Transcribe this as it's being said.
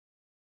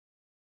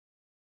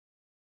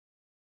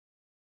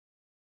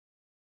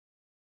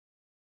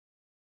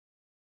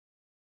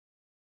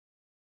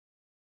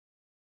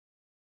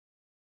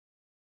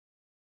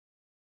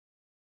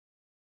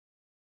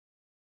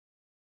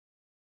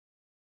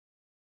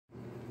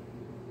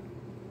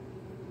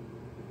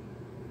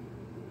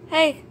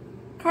Hey,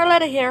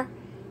 Carletta here.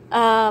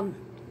 About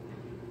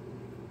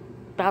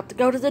to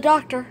go to the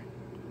doctor.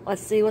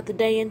 Let's see what the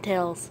day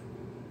entails.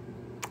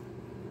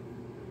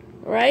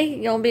 Ray,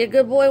 you gonna be a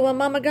good boy when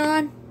Mama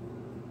gone?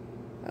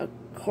 Of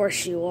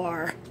course you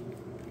are.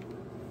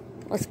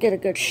 Let's get a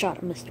good shot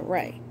of Mr.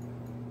 Ray.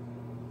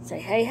 Say,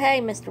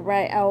 hey, Mr.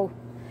 Ray. Oh,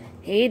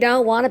 he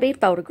don't want to be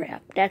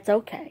photographed. That's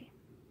okay.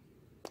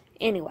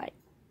 Anyway,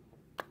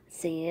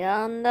 see you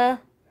on the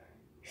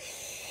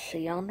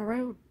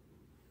road.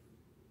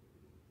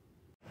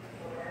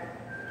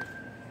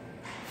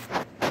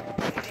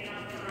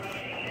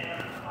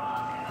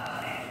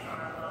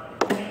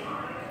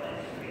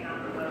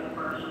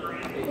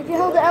 Could you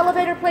hold the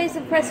elevator, please,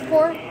 and press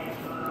 4?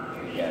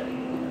 Yeah.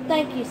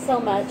 Thank you so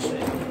much.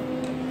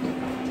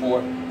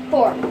 4.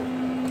 4.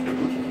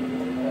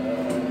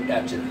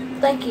 Gotcha.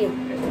 Thank you.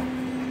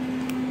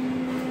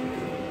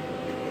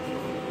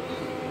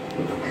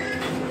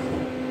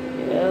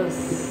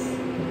 Yes.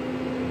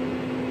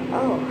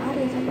 Oh, how do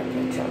you take a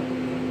picture?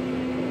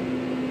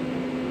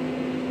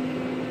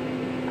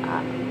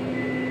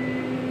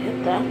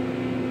 Hit that.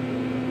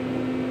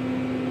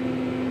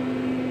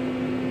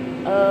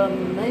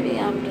 Maybe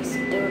I'm just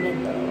doing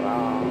it the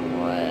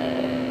wrong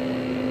way.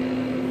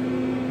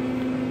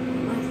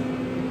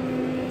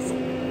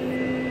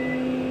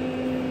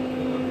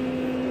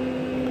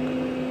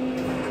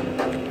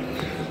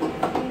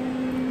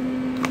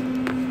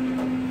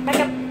 Back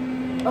up.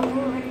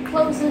 Oh, it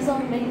closes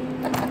on me.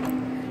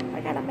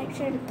 I gotta make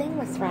sure the thing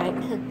was right.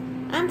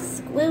 I'm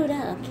screwed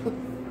up.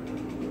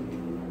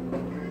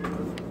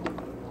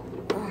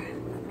 Alright,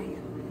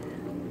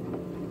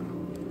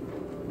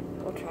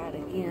 we'll try it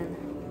again.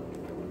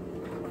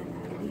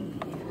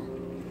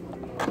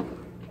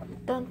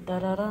 Dun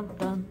dun dun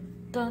dun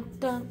dun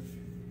dun.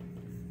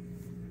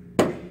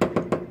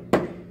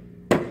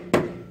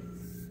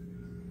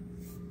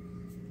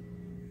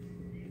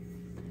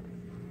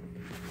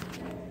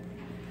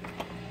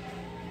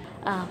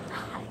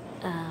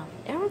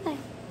 Everything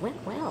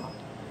went well.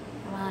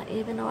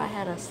 Even though I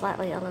had a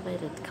slightly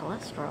elevated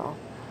cholesterol,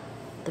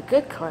 the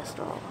good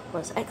cholesterol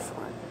was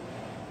excellent.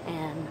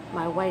 And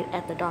my weight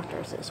at the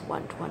doctor's is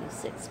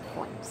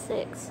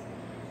 126.6.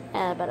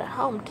 But at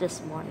home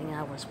this morning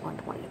I was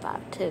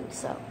 125 too,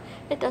 so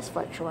it does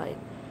fluctuate.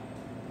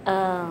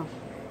 But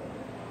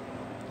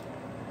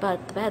the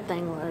bad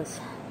thing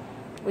was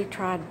we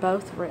tried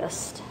both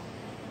wrists.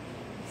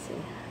 Let's see,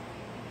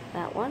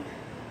 that one.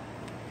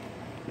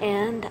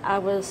 And I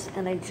was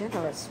in a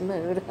generous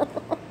mood.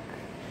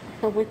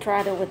 We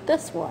tried it with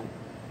this one,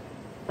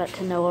 but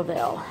to no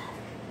avail.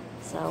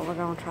 So we're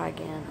going to try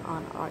again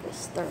on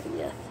August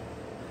 30th.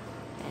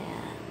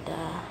 And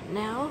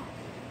now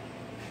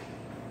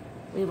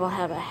we will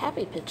have a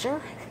happy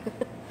picture.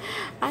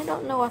 I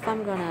don't know if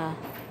I'm going to,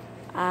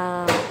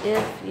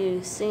 if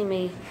you see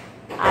me,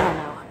 I don't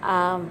know.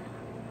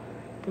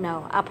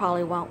 No, I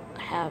probably won't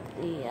have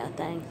the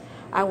thing.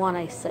 I want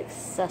a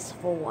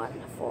successful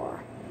one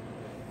for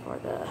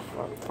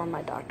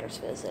my doctor's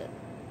visit.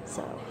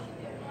 So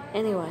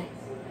anyway,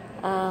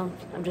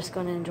 I'm just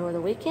going to enjoy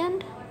the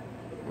weekend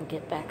and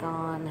get back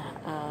on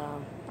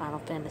Final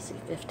Fantasy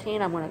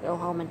 15. I'm going to go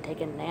home and take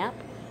a nap.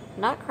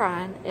 Not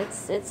crying.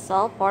 It's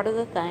all part of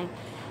the thing,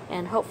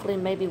 and hopefully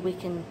maybe we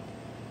can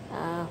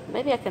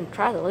maybe I can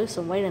try to lose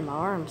some weight in my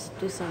arms,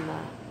 do some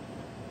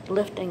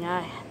lifting.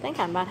 I think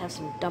I might have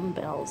some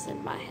dumbbells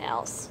in my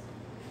house.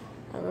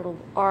 A little,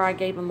 or I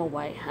gave them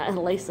away.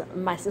 Lisa,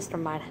 my sister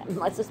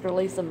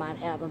Lisa might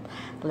have them.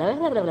 Blah,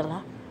 blah, blah,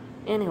 blah.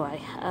 Anyway,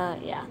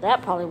 yeah,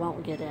 that probably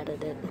won't get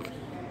edited.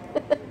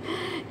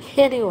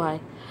 Anyway,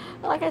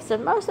 like I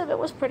said, most of it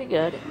was pretty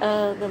good.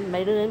 They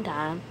made it in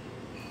time,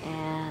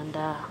 and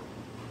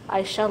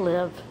I shall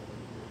live.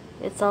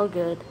 It's all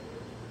good.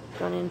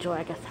 Gonna enjoy.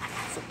 I got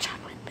some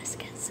chocolate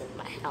biscuits in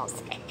my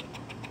house,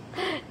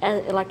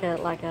 and like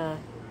a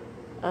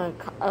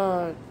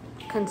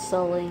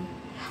consoling.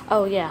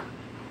 Oh yeah.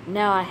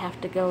 Now I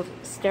have to go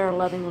stare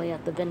lovingly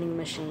at the vending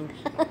machine.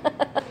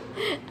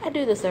 I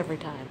do this every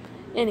time.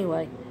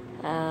 Anyway,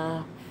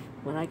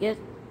 when I get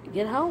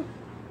home.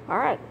 All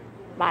right,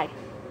 bye.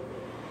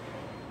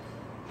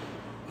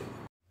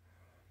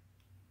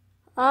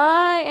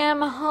 I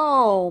am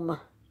home.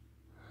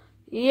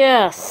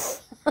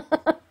 Yes.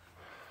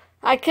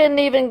 I couldn't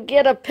even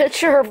get a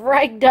picture of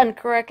Ray done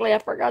correctly. I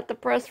forgot to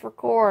press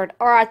record.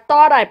 Or I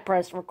thought I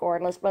pressed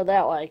record. Let's put it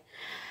that way.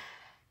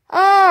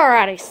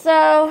 Alrighty,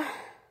 so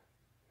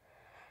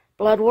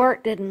blood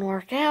work didn't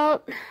work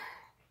out.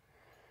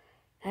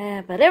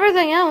 But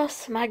everything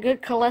else, my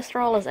good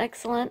cholesterol is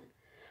excellent.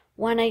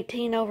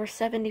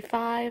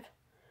 118/75.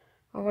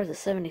 Or was it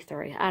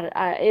 73?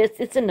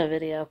 It's in the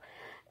video.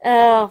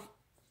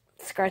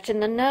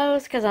 Scratching the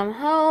nose because I'm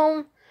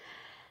home.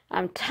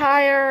 I'm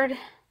tired.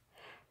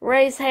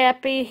 Ray's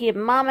happy. Your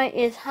mama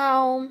is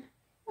home.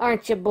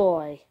 Aren't you,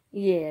 boy?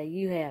 Yeah,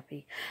 you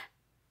happy.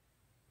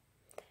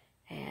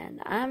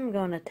 And I'm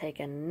going to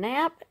take a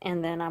nap,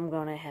 and then I'm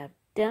going to have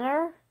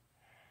dinner.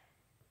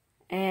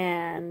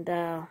 And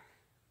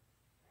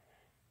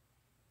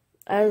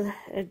I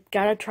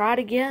got to try it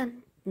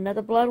again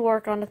another blood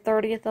work on the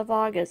 30th of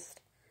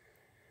August.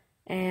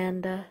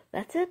 And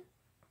that's it.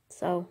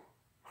 So,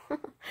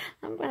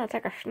 I'm going to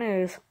take a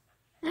snooze.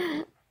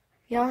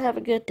 Y'all have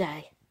a good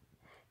day.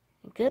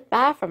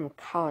 Goodbye from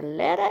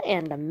Carletta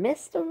and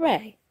Mr.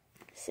 Ray.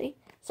 See?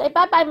 Say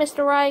bye-bye,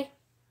 Mr. Ray.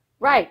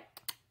 Ray,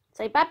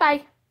 say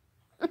bye-bye.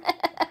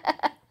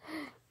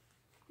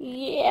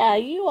 Yeah,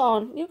 you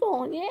a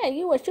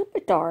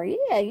superstar.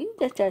 Yeah, you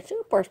just a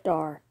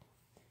superstar.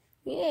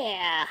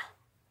 Yeah.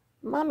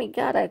 Mommy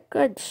got a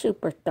good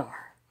superstar.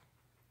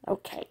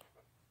 Okay.